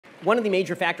one of the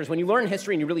major factors, when you learn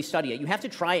history and you really study it, you have to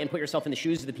try and put yourself in the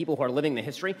shoes of the people who are living the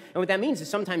history. And what that means is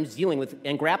sometimes dealing with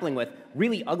and grappling with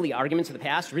really ugly arguments of the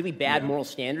past, really bad moral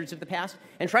standards of the past,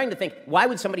 and trying to think, why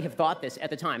would somebody have thought this at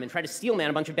the time, and try to steel man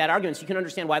a bunch of bad arguments so you can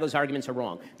understand why those arguments are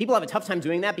wrong. People have a tough time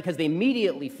doing that because they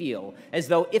immediately feel as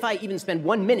though if I even spend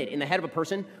 1 minute in the head of a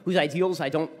person whose ideals I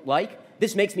don't like,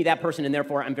 this makes me that person and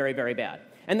therefore I'm very, very bad.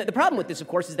 And the problem with this, of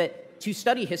course, is that to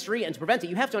study history and to prevent it,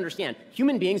 you have to understand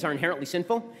human beings are inherently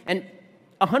sinful, and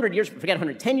 100 years, forget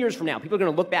 100, 10 years from now, people are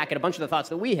going to look back at a bunch of the thoughts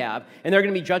that we have, and they're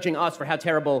going to be judging us for how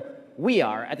terrible we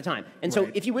are at the time. And so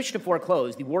if you wish to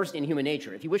foreclose the worst in human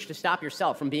nature, if you wish to stop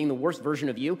yourself from being the worst version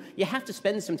of you, you have to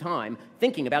spend some time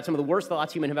thinking about some of the worst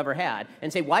thoughts humans have ever had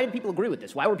and say, why did people agree with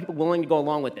this? Why were people willing to go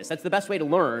along with this? That's the best way to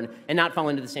learn and not fall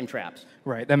into the same traps.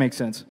 Right, that makes sense.